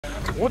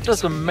What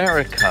does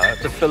America,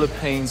 the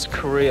Philippines,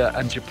 Korea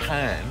and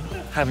Japan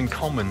have in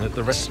common that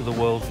the rest of the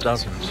world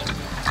doesn't?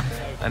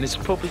 And it's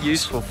probably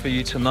useful for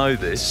you to know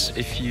this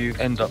if you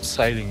end up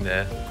sailing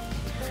there.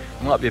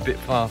 It might be a bit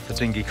far for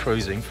dinghy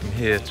cruising from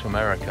here to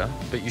America,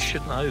 but you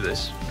should know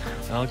this,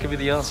 and I'll give you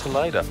the answer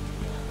later.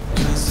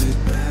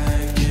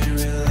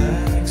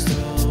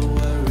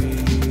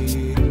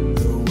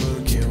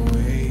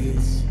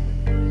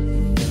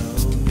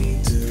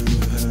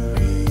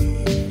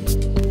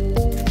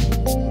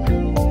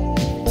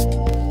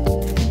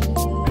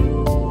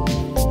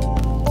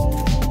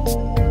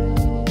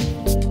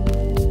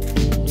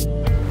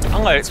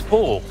 Hi, it's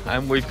Paul,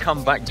 and we've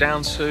come back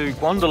down to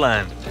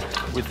Wonderland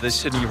with the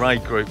Sydney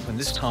Raid group, and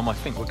this time I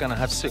think we're going to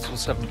have 6 or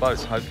 7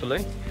 boats,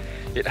 hopefully.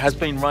 It has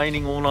been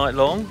raining all night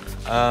long,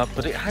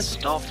 but it has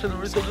stopped and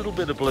there is a little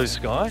bit of blue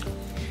sky.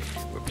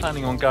 We're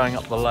planning on going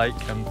up the lake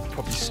and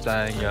probably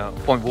staying at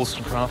Point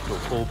Wollstoncraft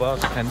or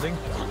Fullbar, depending.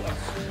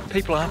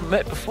 People I haven't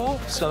met before,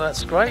 so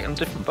that's great, and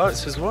different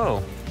boats as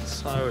well,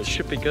 so it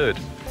should be good.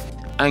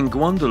 And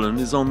Wonderland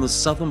is on the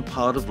southern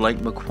part of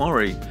Lake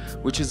Macquarie,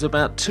 which is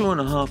about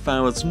 2.5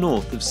 hours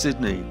north of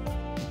Sydney.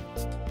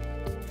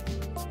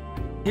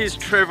 Here's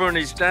Trevor and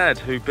his dad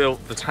who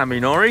built the Tammie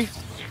Norrie.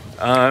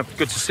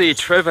 Good to see you,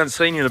 Trev. Haven't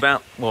seen you in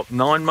about, what,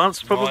 9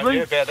 months probably?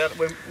 Yeah, about that.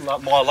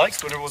 Like my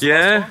lakes, when it was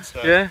last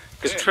time, so. Yeah,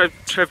 because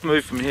Trev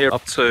moved from here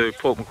up to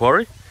Port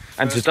Macquarie.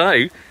 And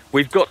today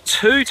we've got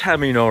 2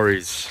 Tammie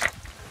Norries.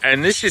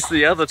 And this is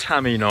the other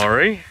Tammie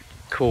Norrie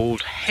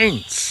called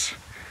Hence,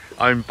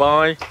 owned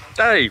by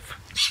Dave.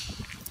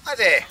 Hi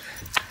there.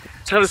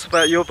 Tell us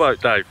about your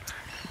boat, Dave.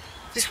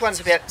 This one's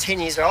about 10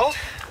 years old.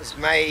 It was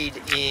made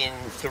in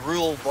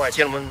Thirroul by a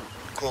gentleman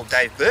called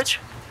Dave Birch.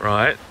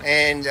 Right.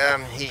 And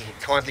he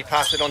kindly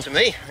passed it on to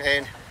me.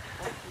 And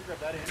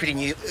pretty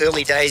new,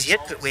 early days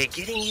yet, but we're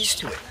getting used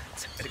to it.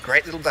 It's a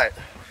great little boat.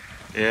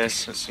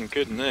 Yes, it's in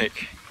good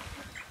nick.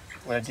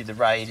 When I did the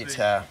raid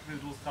at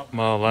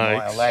Mile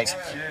Lakes,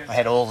 I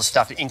had all the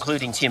stuff,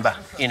 including timber,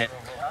 in it.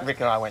 Rick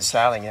and I went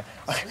sailing.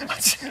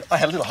 I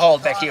had a little hole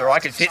back here where I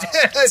could fit,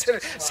 sort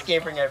of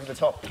scampering over the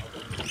top.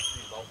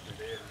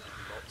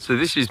 So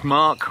this is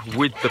Mark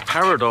with the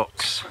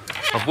Paradox,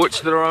 of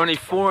which there are only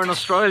 4 in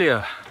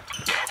Australia.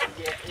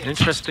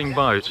 Interesting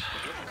boat.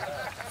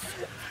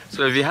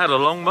 So have you had a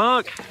long,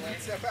 Mark?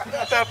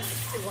 About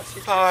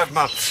 5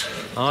 months.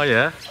 Oh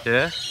yeah,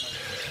 yeah.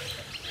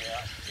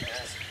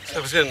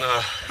 It was in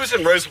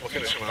reasonable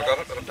condition when I got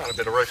it, but I've done a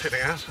bit of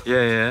refitting out.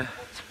 Yeah, yeah.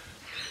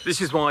 This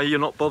is why you're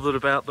not bothered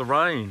about the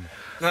rain.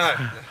 No,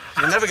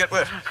 you never get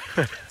wet.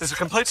 There's a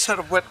complete set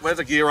of wet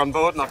weather gear on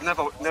board, and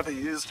I've never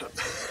used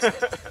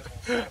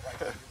it.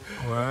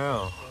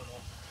 Wow.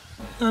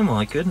 Oh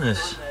my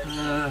goodness.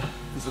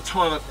 There's a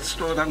toilet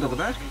stored under the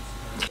back.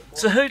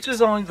 So who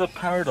designed the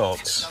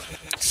Paradox?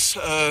 It's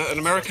an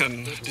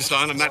American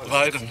designer, Matt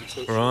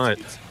Vaden. Right.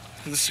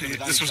 And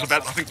this was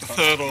about, I think, the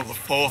 3rd or the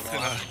 4th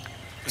in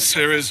a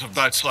series of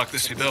boats like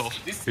this he built.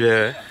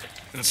 Yeah.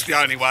 And it's the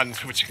only one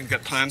for which you can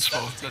get plans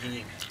for.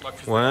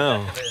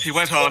 Wow. He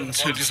went on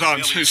to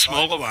design 2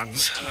 smaller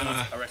ones.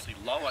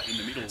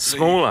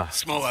 Smaller?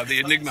 Smaller. The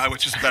Enigma,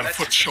 which is about a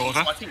foot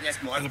shorter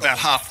and about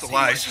half the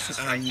weight.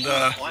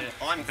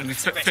 And he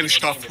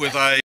finished off with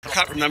a, I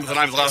can't remember the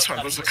name of the last one,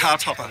 it was a car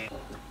topper.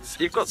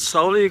 You've got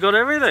solar, you've got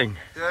everything.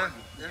 Yeah.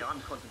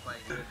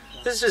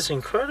 This is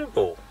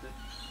incredible.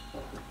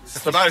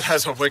 If the boat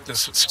has a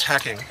weakness, it's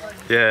tacking.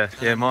 Yeah,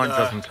 yeah, mine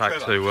doesn't tack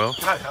too well.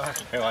 How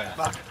are you?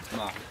 Mark.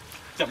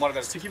 Is that one of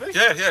those sticky beaks?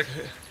 Yeah.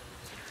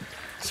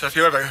 So if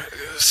you're ever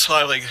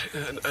slowly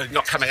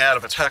not coming out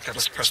of attack, I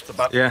just press the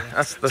button. Yeah,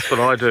 that's what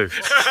I do.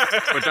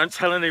 But don't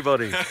tell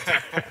anybody.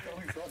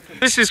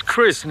 This is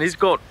Chris, and he's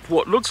got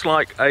what looks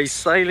like a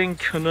sailing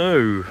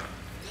canoe,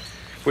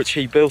 which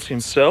he built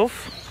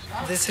himself.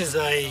 This is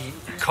a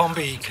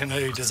Kombi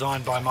canoe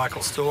designed by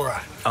Michael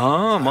Storer.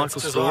 Ah,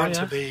 Michael Storer. It's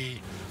designed to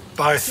be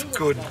both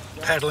good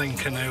paddling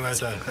canoe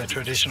as a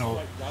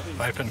traditional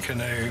open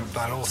canoe,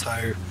 but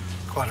also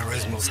quite a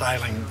reasonable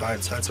sailing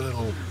boat, so it's a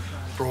little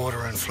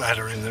broader and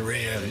flatter in the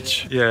rear,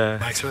 which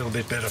makes it a little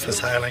bit better for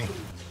sailing.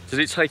 Did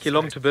it take you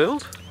long to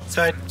build?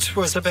 So it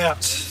was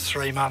about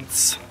 3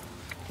 months,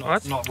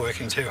 not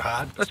working too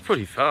hard. That's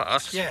pretty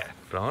fast. Yeah.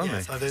 Blimey. Yeah,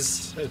 so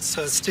it's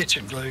a stitch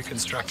and glue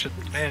construction,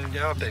 and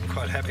I've been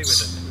quite happy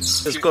with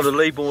it. It's got a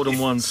lee board on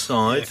one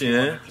side,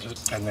 and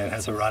then it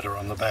has a rudder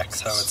on the back,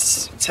 so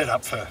it's set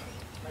up for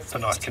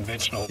nice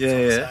conventional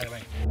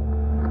sailing.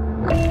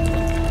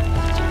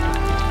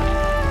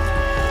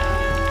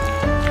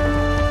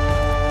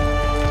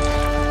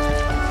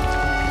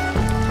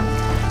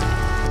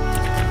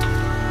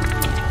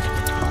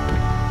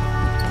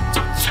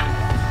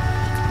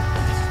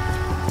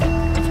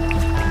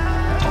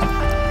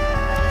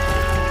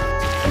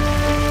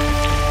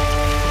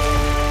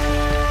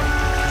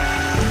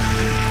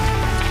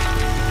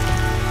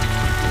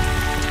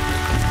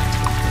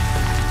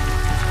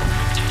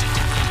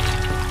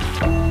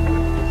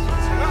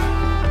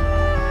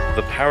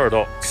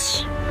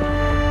 Paradox.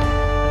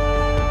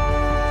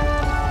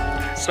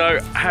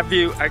 So, have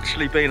you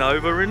actually been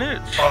over in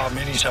it? Oh,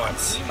 many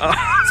times.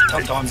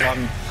 Sometimes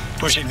I'm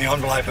pushing the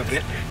envelope a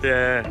bit.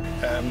 Yeah.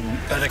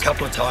 But a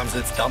couple of times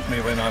it's dumped me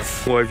when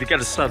I've... Well, if you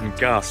get a sudden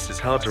gust, it's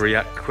hard to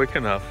react quick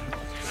enough.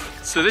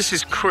 So this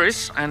is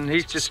Chris, and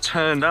he's just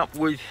turned up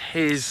with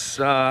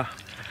his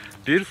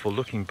beautiful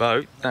looking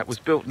boat that was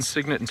built in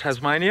Cygnet in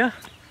Tasmania.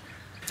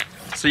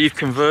 So you've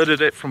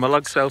converted it from a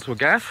lug sail to a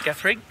gaff?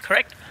 Gaff rig,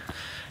 correct.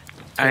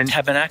 And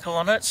tabernacle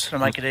on it to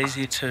make it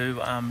easier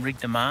to rig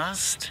the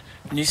mast.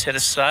 New set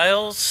of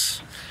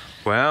sails.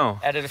 Wow.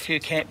 Added a few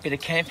bit of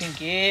camping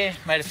gear,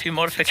 made a few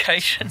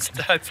modifications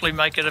to hopefully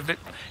make it a bit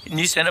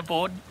new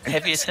centreboard,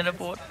 heavier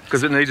centreboard.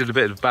 Because it needed a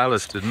bit of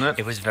ballast, didn't it?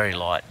 It was very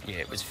light, yeah.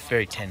 It was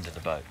very tender, the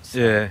boat. So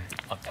yeah.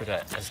 I put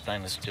a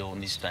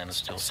new stainless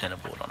steel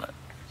centreboard on it.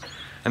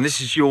 And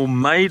this is your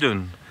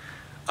maiden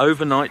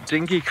overnight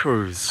dinghy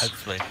cruise.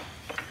 Hopefully.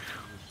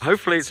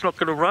 Hopefully it's not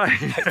going to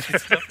rain. Hopefully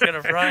it's not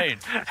going to rain.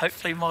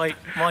 Hopefully my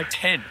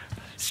tent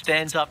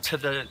stands up to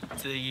the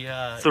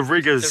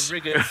rigours. The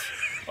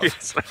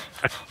rigours.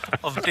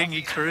 Of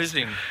dinghy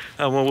cruising.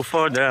 Oh, well, we'll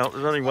find out.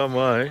 There's only one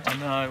way. I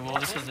know. Well,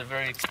 this is a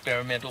very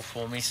experimental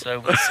for me, so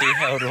we'll see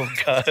how it all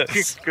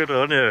goes. Good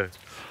on you.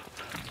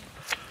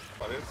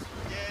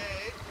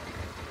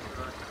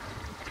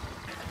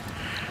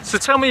 So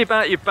tell me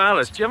about your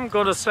ballast. You haven't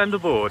got a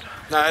centreboard?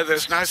 No,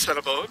 there's no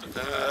centreboard.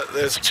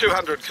 There's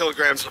 200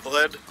 kilograms of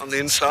lead on the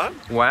inside.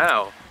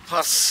 Wow.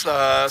 Plus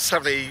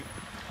 70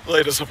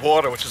 litres of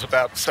water, which is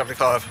about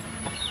 75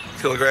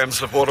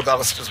 kilograms of water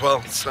ballast as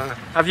well. So,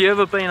 have you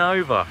ever been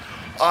over?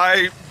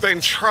 I've been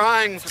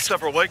trying for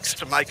several weeks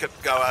to make it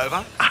go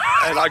over,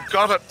 and I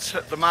got it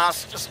at the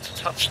mast just to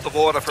touch the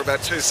water for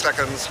about 2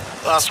 seconds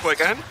last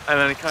weekend. And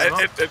then it came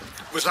up? It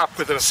was up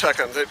within a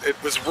second.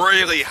 It was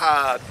really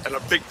hard and a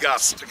big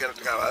gust to get it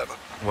to go over.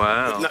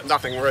 Wow.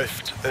 Nothing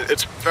reefed.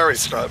 It's very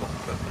stable.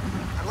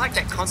 I like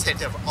that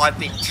concept of I've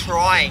been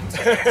trying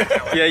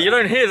to. Yeah, you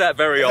don't hear that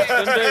very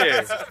often, do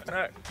you?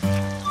 No.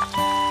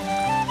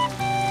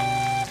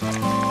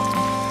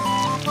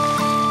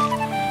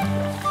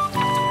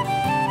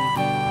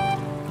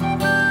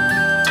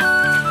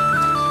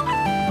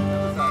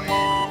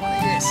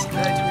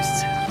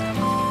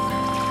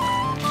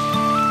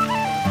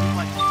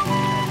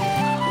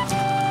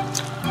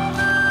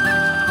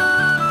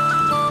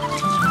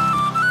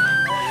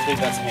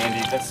 That's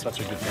handy, that's such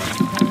a good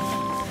thing.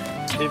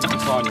 Even if you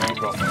find your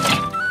anchor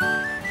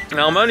off.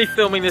 Now I'm only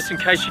filming this in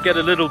case you get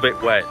a little bit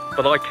wet,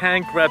 but I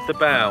can grab the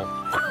bow.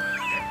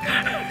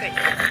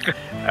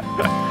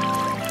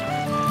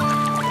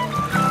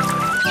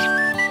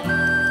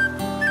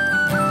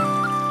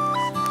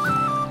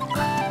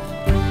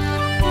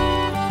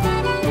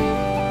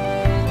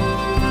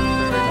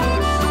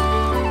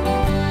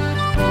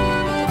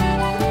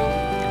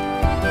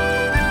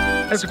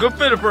 That's a good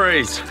bit of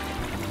breeze.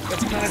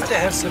 It's nice to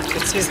have some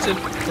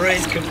consistent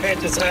breeze compared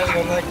to sailing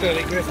on Lake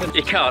Burley Griffin.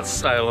 You can't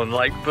sail on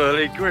Lake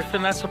Burley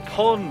Griffin, that's a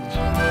pond.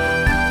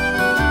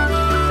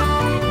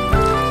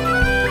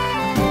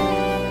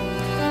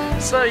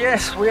 So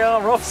yes, we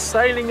are off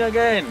sailing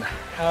again.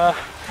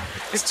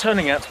 It's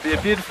turning out to be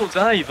a beautiful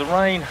day. The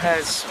rain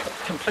has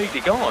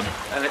completely gone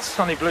and it's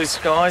sunny blue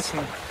skies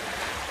and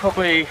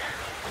probably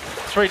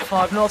 3 to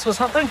 5 knots or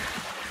something.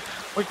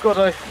 We've got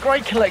a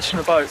great collection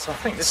of boats. I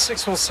think there's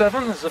 6 or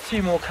 7. There's a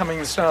few more coming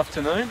this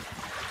afternoon.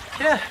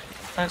 Yeah,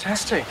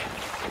 fantastic.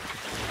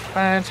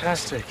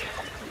 Fantastic.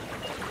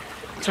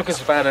 It took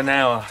us about an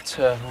hour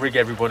to rig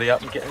everybody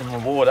up and get in the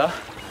water.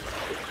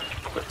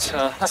 But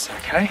that's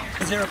okay.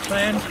 Is there a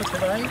plan for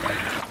today?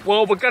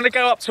 Well, we're going to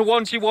go up to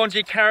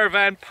Wanji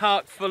Caravan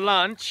Park for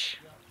lunch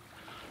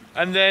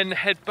and then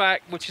head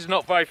back, which is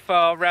not very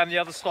far, around the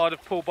other side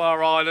of Poole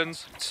Bar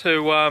Islands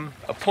to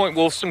a Point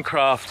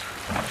Wollstoncraft.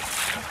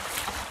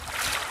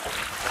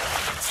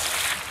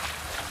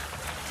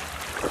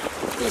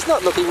 He's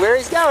not looking where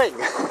he's going.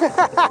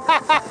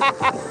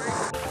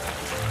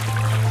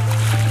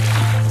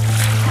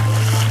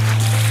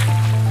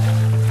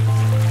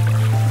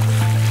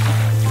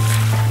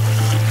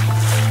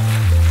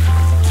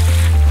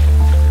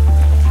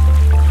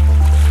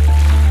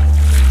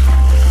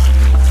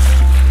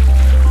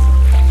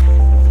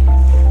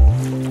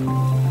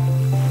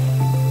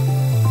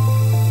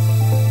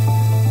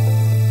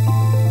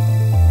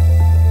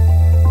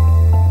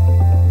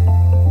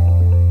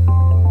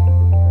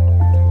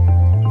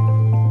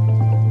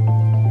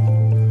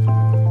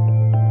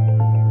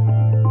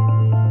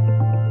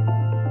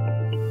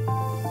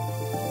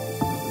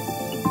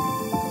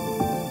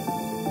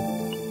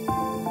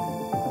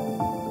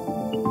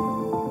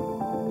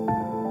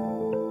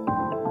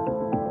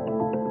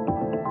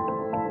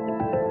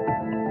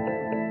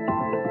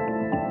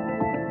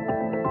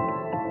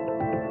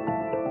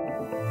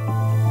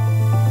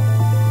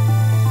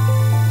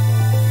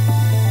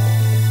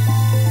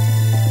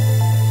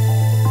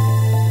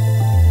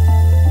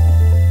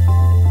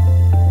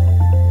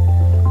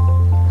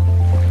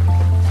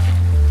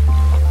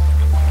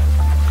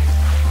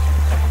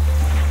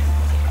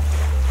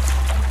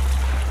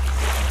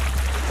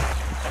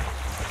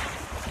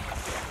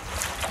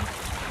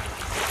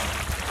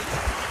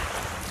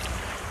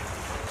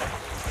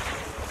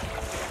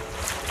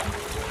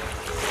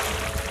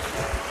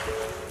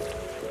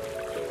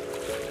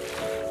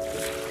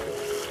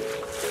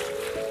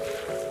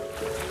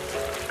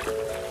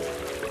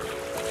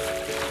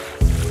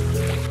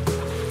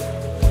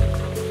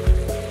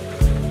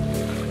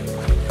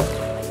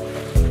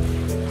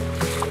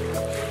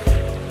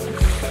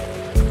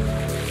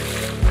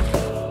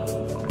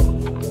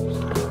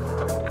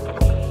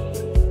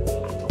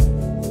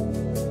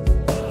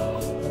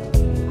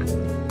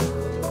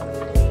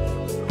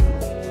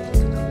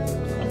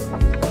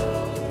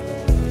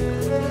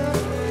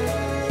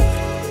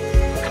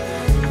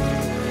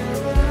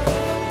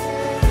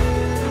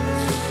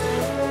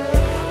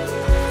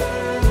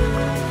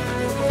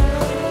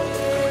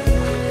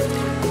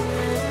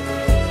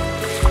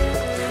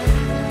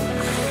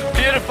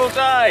 beautiful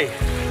day.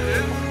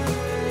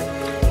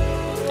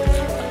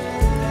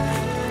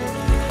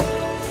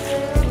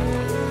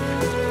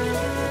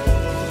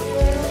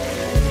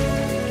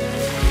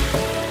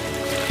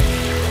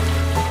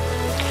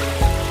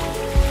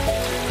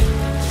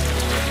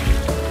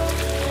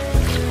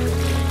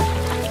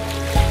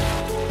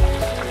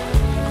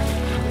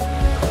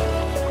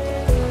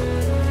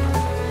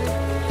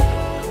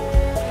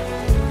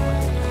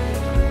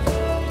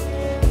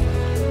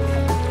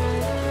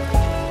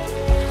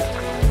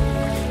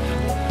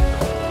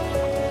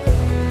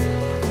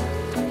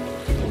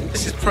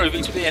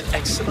 Proving to be an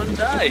excellent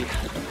day.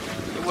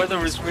 The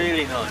weather is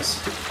really nice.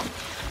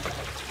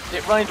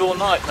 It rained all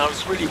night and I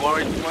was really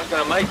worried we weren't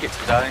going to make it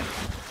today.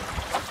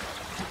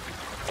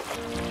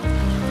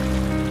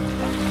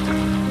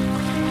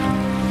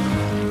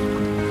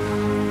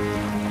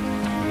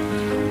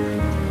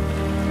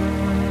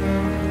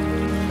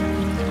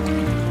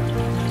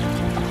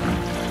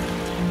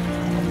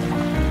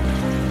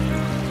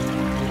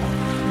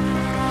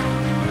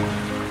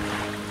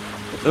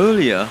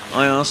 Earlier,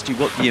 I asked you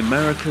what the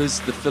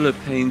Americas, the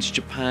Philippines,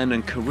 Japan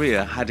and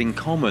Korea had in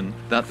common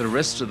that the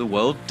rest of the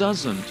world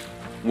doesn't.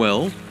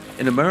 Well,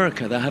 in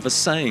America they have a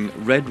saying,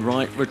 red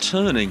right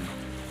returning,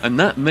 and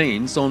that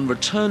means on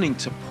returning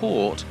to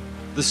port,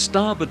 the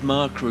starboard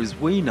marker as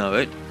we know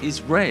it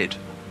is red,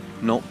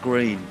 not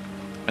green,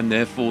 and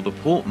therefore the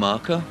port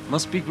marker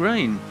must be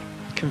green.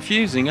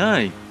 Confusing,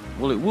 eh?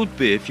 Well, it would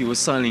be if you were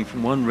sailing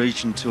from one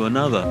region to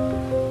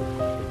another.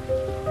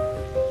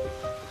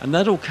 And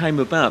that all came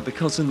about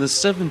because in the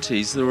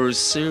 70s there were a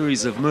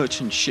series of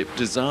merchant ship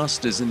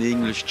disasters in the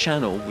English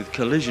Channel with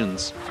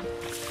collisions.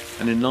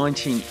 And in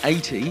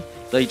 1980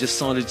 they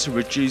decided to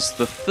reduce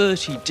the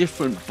 30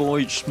 different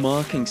voyage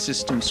marking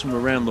systems from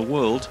around the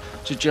world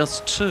to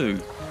just 2,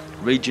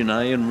 Region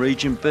A and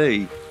Region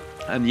B.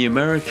 And the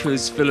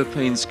Americas,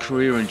 Philippines,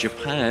 Korea and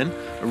Japan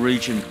are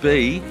Region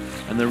B,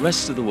 and the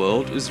rest of the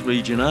world is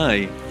Region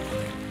A.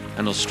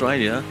 And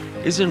Australia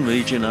is in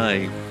Region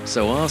A,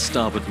 so our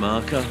starboard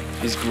marker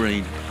is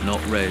green,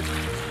 not red.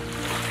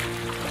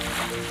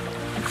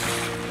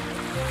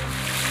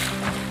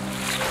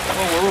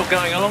 Well, we're all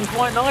going along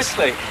quite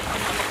nicely.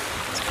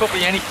 It's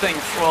probably anything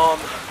from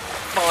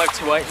 5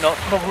 to 8 knots.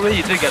 Probably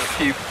you do get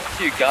a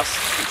few gusts,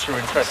 which are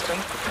interesting.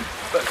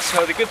 But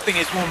the good thing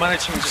is we're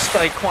managing to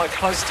stay quite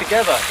close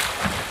together,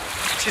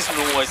 which isn't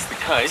always the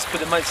case,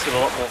 but it makes it a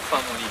lot more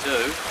fun when you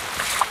do.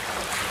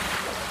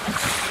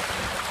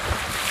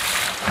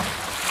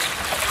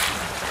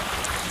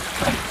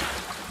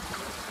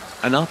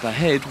 And up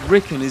ahead,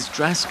 Rick and his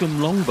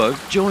Drascombe Longboat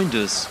joined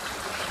us.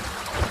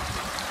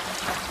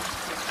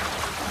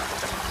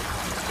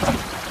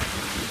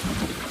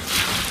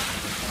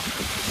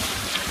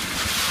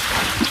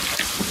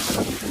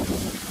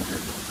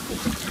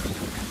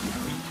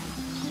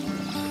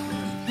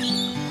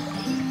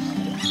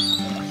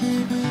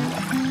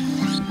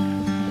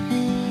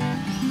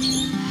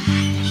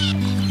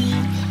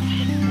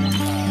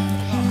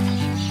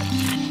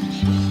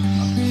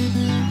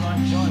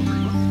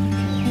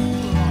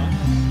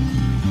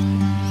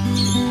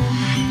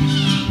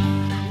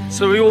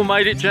 So we all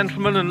made it,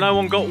 gentlemen, and no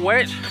one got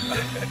wet?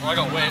 I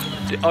got wet.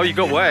 Oh, you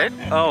got wet?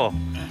 Oh.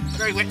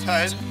 Very wet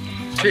toes.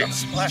 I got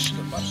splashed at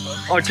one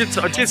point.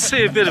 I did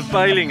see a bit of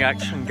bailing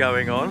action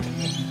going on. You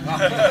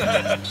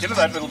know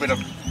that little bit of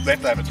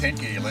leftover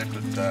tent gear you left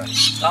at...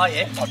 Oh,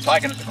 yeah. I've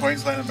taken it to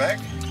Queensland and back.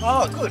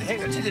 Oh, good.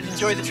 Hang on. Did it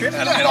enjoy the trip?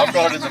 And I've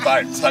got it in the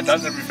boat, so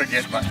don't let me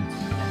forget, mate.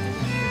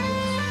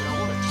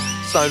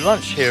 So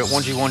lunch here at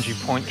Wanji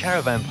Point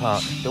Caravan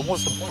Park. There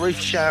was a brief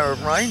shower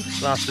of rain,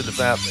 lasted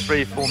about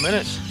 3 or 4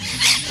 minutes.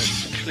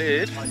 It's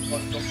cleared,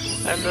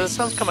 and the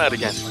sun's come out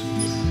again.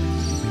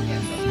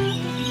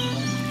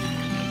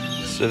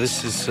 So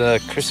this is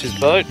Chris's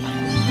boat.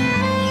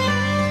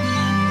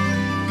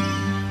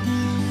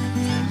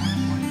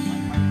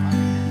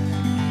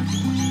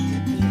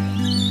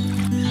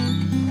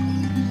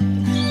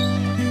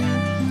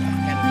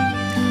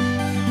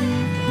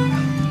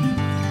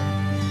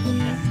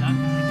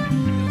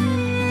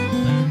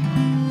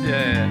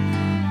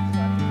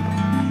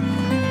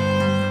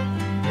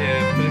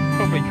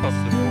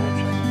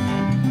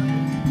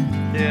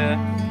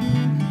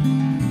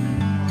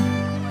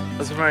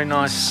 Very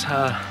nice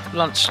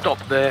lunch stop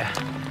there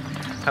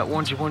at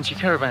Wanji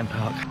Caravan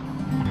Park.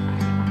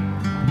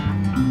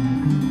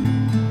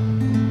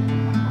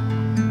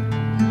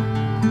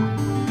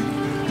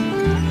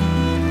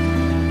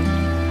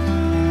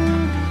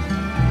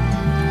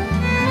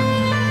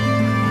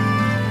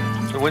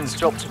 The wind's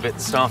dropped a bit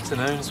this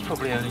afternoon. It's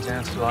probably only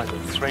down to like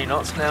 3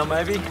 knots now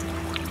maybe,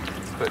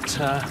 but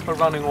we're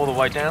running all the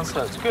way down,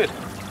 so it's good.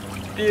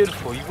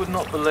 Beautiful. You would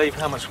not believe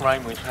how much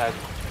rain we've had.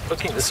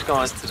 Looking at the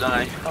skies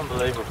today,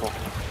 unbelievable.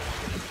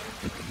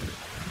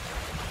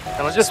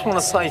 And I just want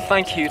to say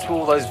thank you to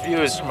all those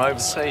viewers from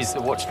overseas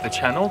that watch the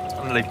channel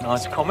and leave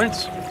nice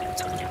comments.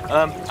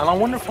 And I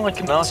wonder if I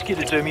can ask you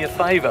to do me a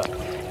favour.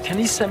 Can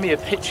you send me a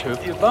picture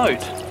of your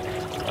boat?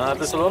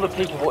 There's a lot of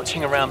people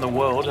watching around the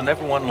world and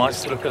everyone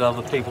likes to look at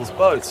other people's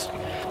boats.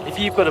 If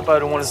you've got a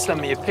boat and want to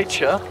send me a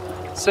picture,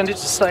 send it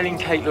to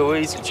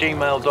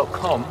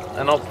sailingkatelouise@gmail.com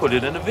and I'll put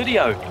it in a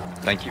video.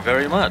 Thank you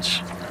very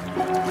much.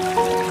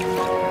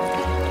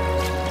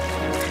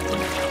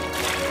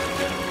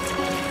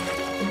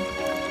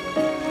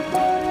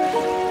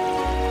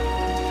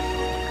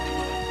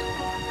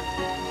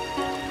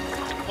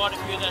 Quite a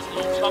few of those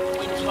little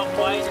wind top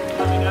waves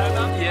coming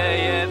over.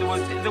 Yeah,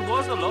 there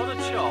was a lot of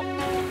chop.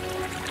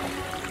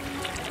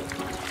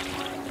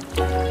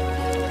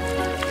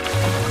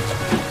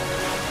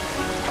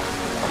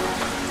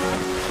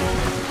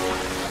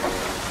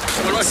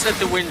 When I said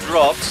the wind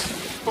drops,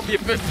 probably a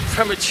bit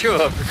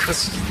premature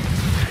because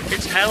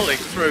it's howling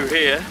through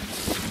here.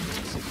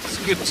 It's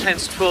a good 10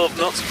 to 12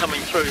 knots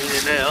coming through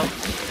here now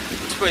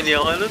between the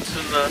islands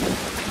and the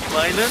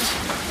mainland. A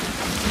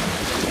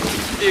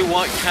few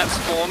white caps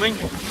forming.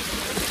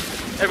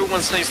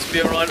 Everyone seems to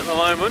be alright at the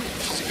moment,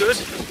 which is good.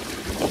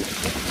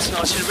 So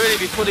I should really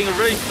be putting a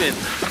reef in.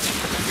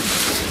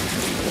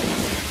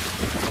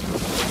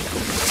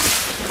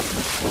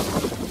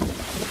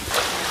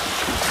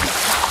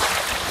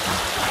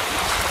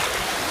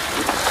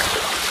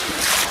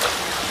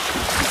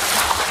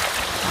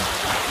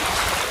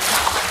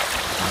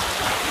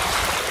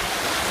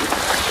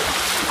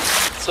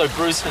 So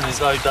Bruce and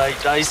his O'Day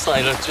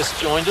Daysailer just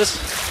joined us.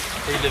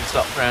 He lives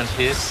up around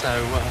here,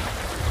 so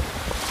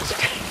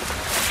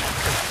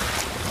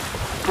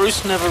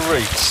Bruce never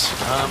reefs.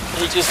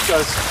 He just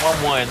goes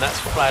one way and that's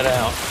flat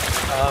out.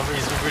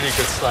 He's a really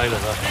good sailor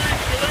though.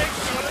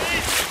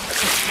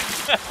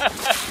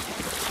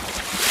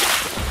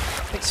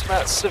 It's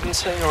about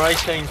 17 or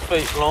 18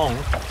 feet long,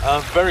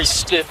 very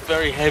stiff,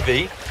 very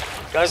heavy.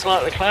 Goes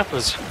like the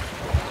clappers.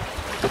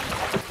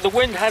 The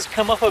wind has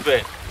come up a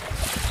bit.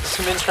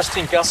 Some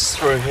interesting gusts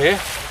through here.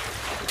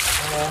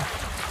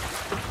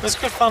 It's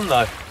good fun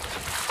though.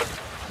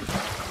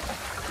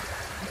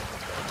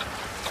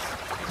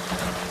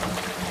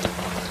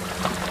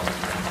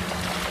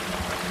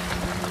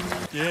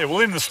 Yeah, well,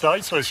 in the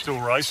States they still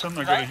race them.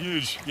 They've got a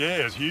huge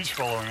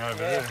following over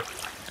there.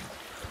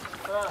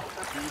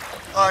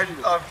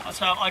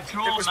 So I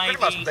draw it was maybe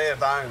pretty much bare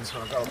bones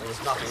when I got it. There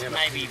was nothing in it.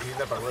 maybe He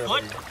never really.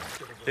 foot,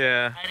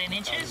 Yeah. 18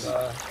 inches.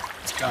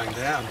 It's going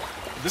down.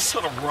 This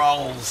sort of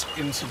rolls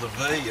into the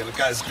V and it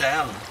goes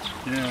down.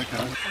 Yeah,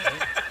 okay.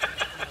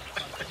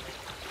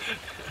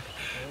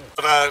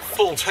 But a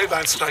full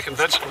T-bone steak and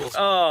vegetables.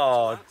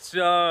 Oh,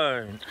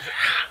 don't.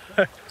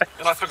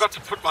 And I forgot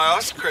to put my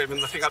ice cream in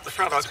the thing up the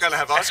front. I was going to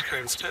have ice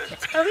creams too.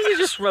 I think you're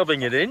just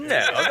rubbing it in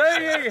now.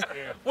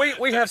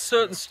 We have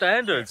certain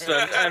standards,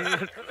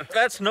 and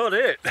that's not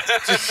it.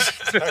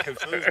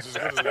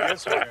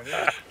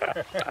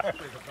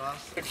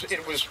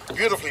 It was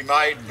beautifully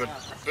made, but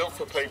built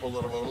for people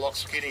that were a lot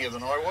skinnier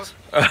than I was.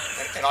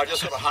 And I just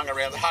sort of hung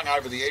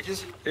over the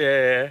edges.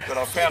 Yeah. But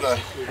I found a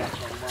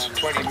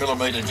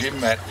 20mm gym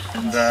mat,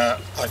 and I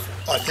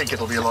think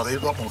it'll be a lot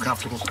more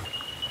comfortable.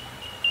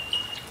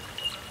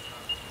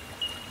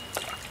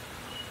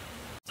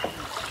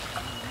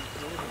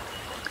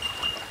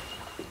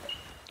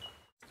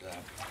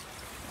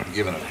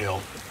 Given it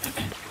hell,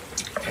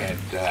 and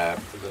the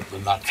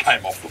nut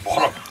came off the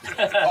bottom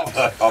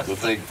of the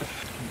thing,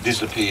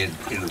 disappeared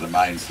into the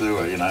main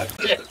sewer, you know.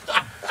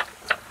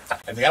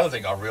 And the other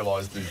thing I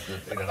realised is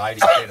that in an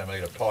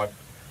 80cm pipe,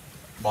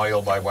 my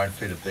elbow won't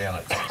fit it down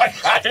it.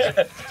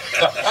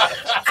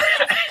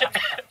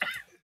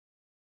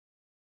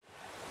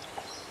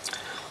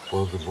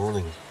 Well, good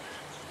morning.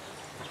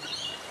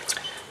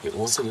 It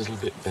was a little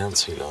bit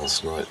bouncy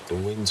last night. The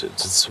wind did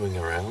swing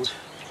around.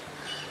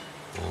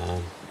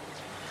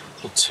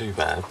 Not too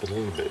bad, but a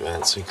little bit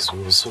bouncy because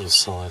we were sort of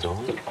side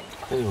on.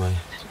 Anyway,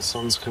 the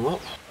sun's come up.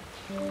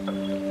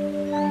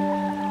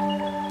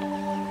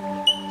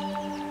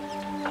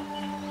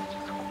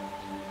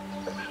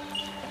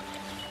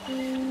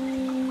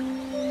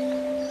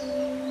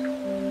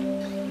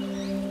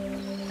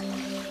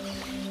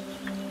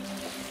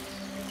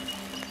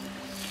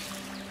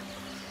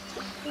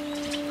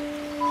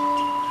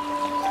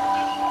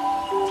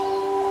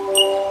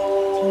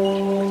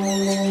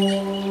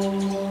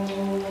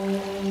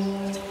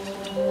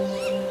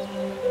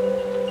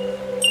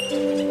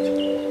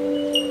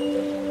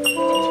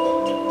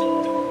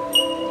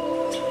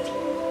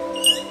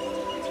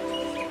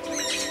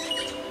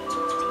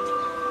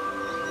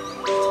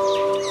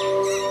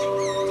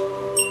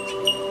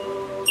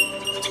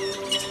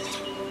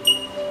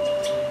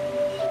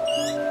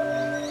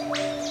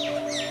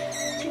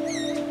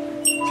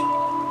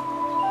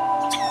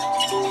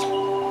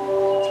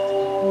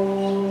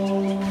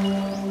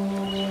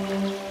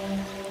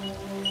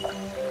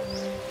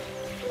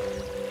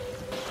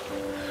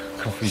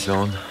 Coffee's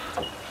on.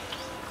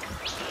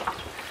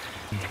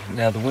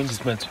 Now the wind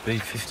is meant to be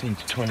 15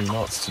 to 20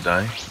 knots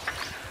today.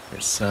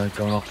 It's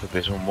gone up a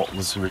bit on what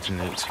was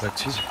originally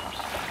expected.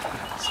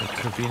 So it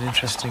could be an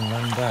interesting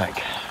run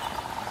back.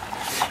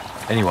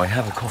 Anyway,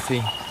 have a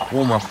coffee,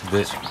 warm up a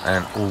bit,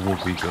 and all will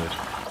be good.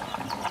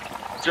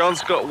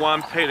 John's got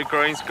one, Peter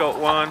Green's got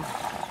one.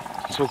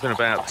 Talking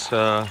about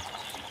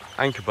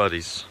anchor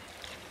buddies.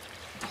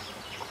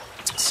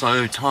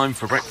 So time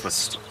for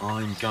breakfast.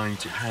 I'm going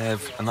to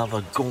have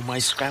another gourmet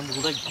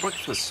scrambled egg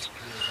breakfast.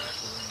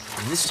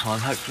 And this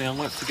time, hopefully, I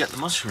won't forget the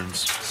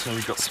mushrooms. So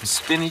we've got some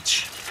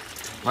spinach,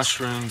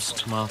 mushrooms,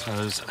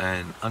 tomatoes,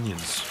 and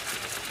onions.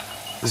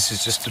 This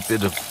is just a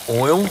bit of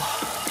oil.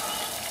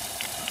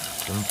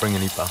 Don't bring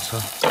any butter.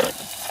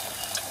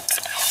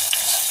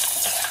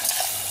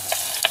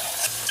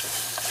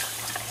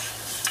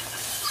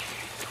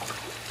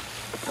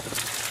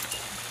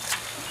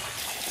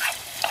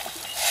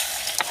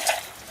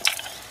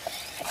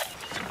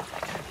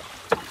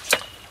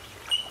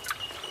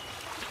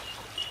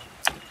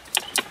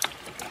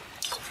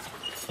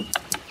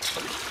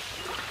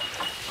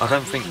 I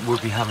don't think we'll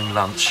be having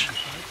lunch.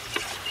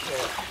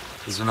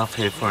 There's enough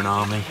here for an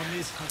army.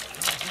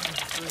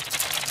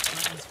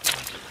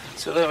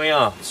 So there we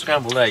are,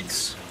 scrambled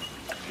eggs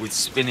with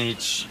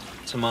spinach,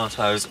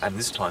 tomatoes, and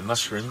this time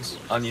mushrooms,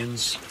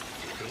 onions.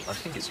 I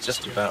think it's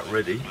just about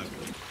ready.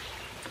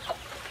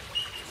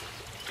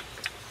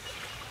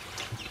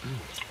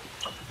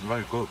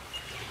 Very good.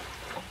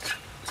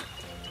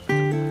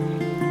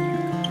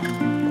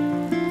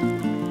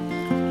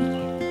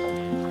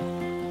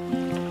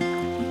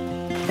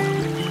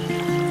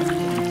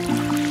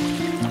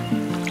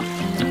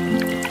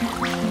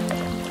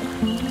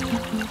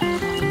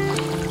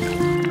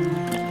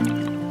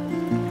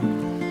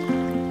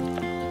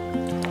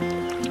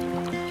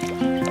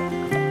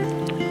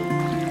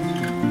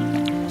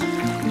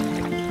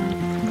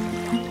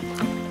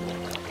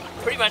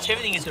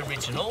 Everything is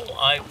original.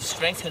 I've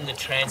strengthened the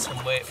transom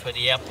for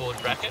the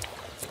outboard bracket.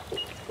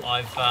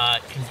 I've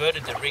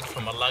converted the rig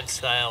from a lug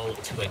sail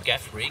to a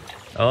gaff rig.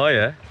 Oh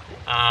yeah.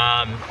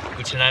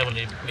 Which enabled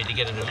me to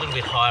get it a little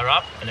bit higher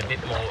up and a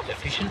bit more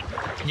efficient.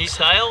 New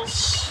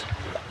sails,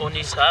 4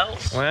 new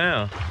sails.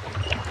 Wow.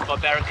 By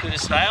Barracuda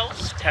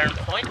Sails, Tarrant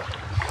Point.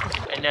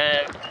 And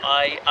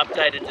I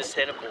updated the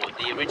centreboard.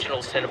 The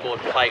original centreboard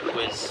plate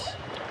was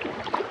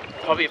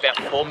probably about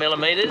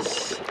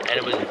 4mm, and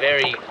it was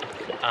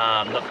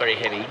not very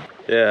heavy.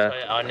 Yeah. So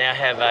I now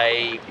have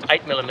a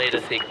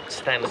 8mm thick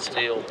stainless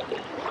steel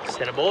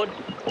centreboard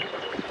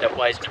that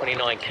weighs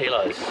 29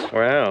 kilos.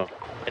 Wow.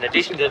 In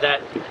addition to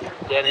that,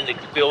 down in the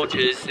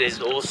bilges,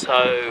 there's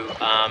also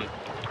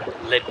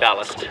lead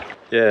ballast.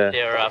 Yeah.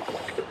 There are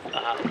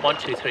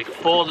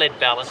 4 lead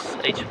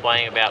ballasts, each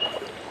weighing about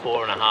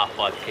 4.5,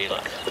 5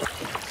 kilos.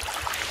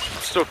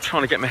 I'm still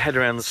trying to get my head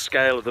around the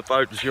scale of the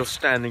boat as you're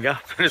standing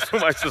up, and it's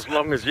almost as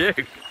long as you.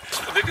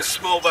 The biggest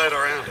small boat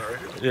around, I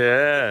reckon.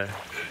 Yeah.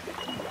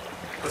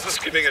 I was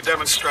just giving a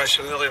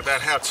demonstration earlier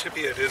about how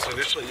tippy it is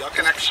initially. I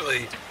can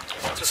actually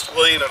just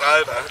lean it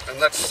over,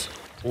 and that's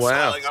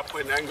sailing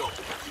upwind angle.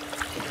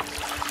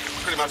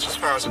 Pretty much as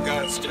far as it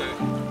goes, too.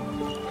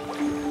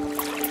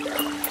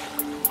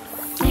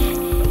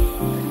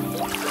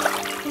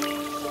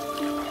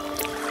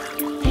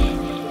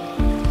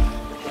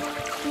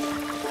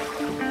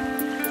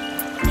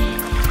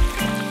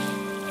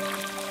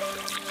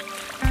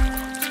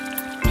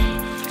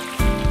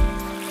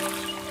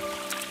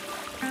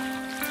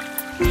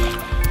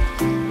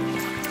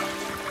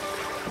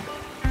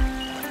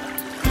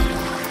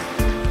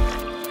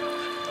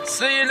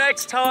 See you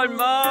next time,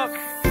 Mark.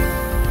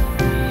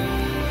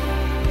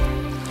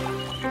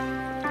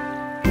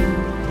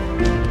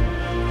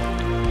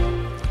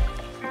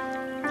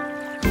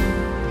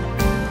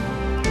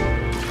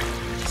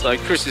 So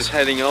Chris is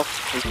heading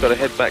off. He's got to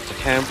head back to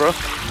Canberra.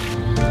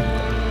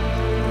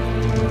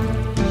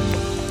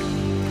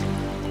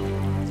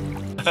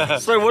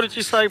 So what did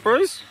you say,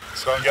 Bruce?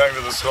 So I'm going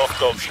with the soft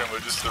option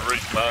with just the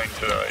reef main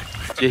today.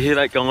 Do you hear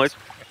that, guys?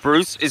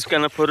 Bruce is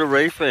going to put a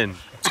reef in.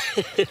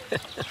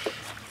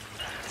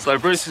 So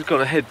Bruce has got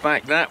to head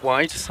back that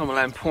way to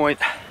Summerland Point.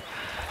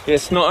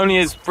 Yes, not only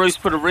has Bruce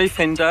put a reef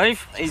in,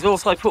 Dave, he's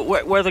also put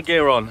wet weather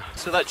gear on.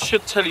 So that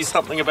should tell you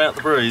something about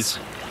the breeze.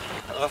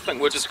 I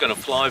think we're just going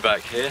to fly back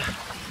here.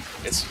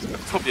 It's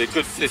probably a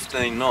good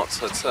 15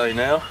 knots, I'd say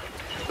now.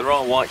 There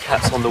are white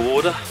caps on the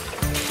water.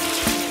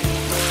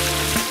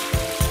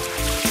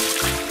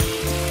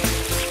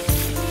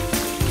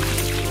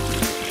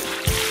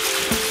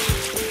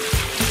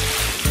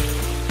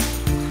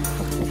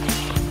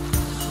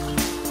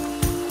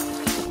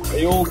 Are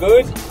you all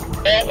good?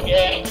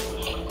 Yeah.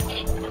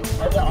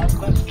 I'm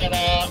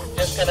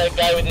just gonna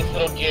go with this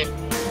little jib.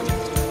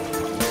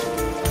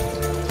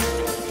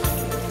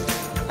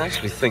 I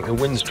actually think the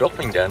wind's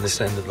dropping down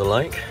this end of the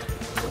lake.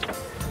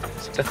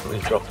 It's definitely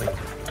dropping.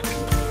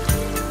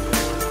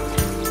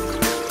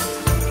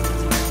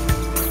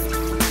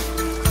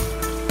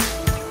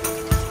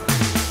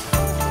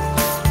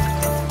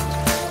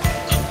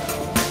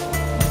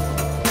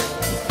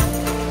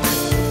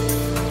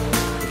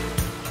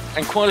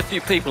 And quite a few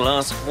people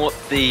ask what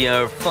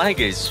the flag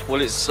is.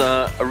 Well, it's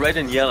a red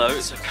and yellow.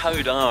 It's a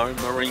code R in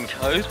Marine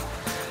Code.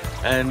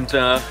 And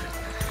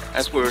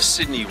as we're a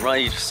Sydney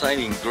Raid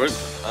sailing group,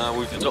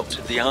 we've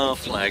adopted the R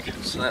flag.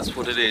 So that's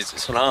what it is.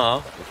 It's an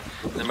R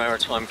in the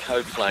maritime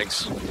code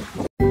flags.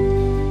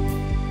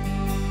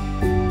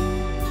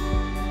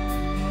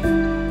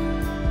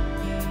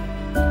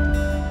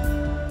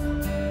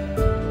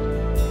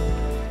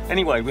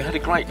 Anyway, we had a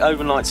great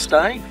overnight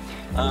stay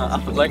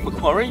up at Lake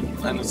Macquarie,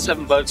 and the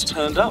 7 boats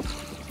turned up.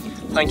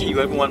 Thank you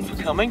everyone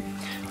for coming,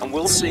 and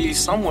we'll see you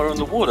somewhere on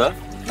the water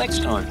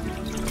next time.